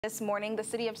This morning, the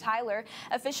city of Tyler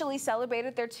officially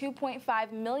celebrated their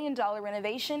 $2.5 million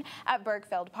renovation at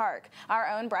Bergfeld Park. Our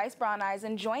own Bryce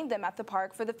Brauneisen joined them at the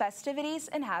park for the festivities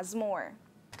and has more.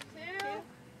 2,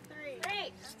 3.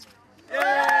 Yay!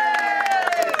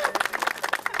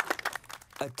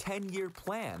 A 10-year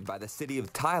plan by the city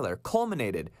of Tyler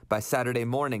culminated by Saturday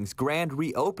morning's grand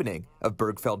reopening of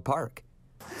Bergfeld Park.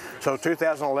 So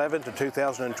 2011 to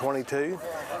 2022,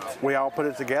 we all put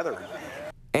it together.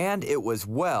 And it was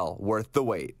well worth the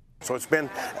wait. So it's been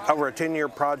over a 10-year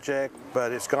project,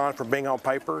 but it's gone from being on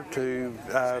paper to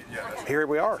here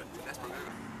we are.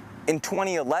 In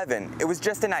 2011, it was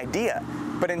just an idea,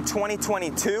 but in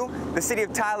 2022, the city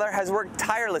of Tyler has worked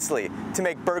tirelessly to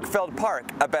make Bergfeld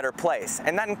Park a better place,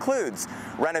 and that includes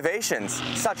renovations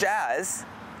such as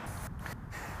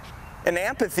an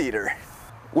amphitheater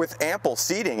with ample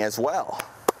seating as well.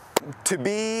 To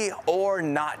be or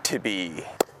not to be.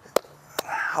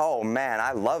 Oh man,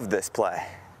 I love this play.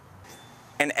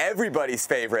 And everybody's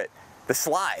favorite, the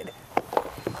slide.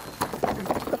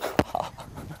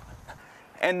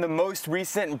 And the most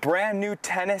recent brand new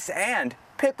tennis and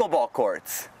pickleball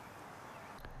courts.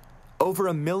 Over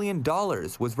 $1 million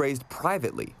was raised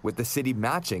privately, with the city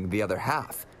matching the other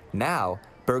half. Now,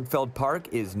 Bergfeld Park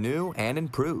is new and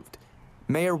improved.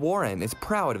 Mayor Warren is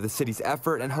proud of the city's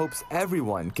effort and hopes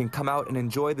everyone can come out and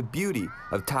enjoy the beauty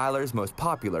of Tyler's most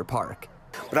popular park.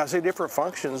 But I see different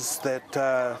functions that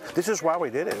this is why we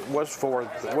did it. It was for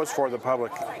the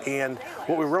public, and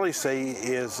what we really see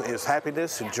is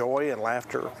happiness and joy and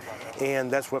laughter,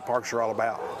 and that's what parks are all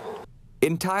about.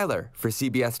 In Tyler, for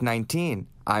CBS 19,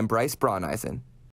 I'm Bryce Brauneisen.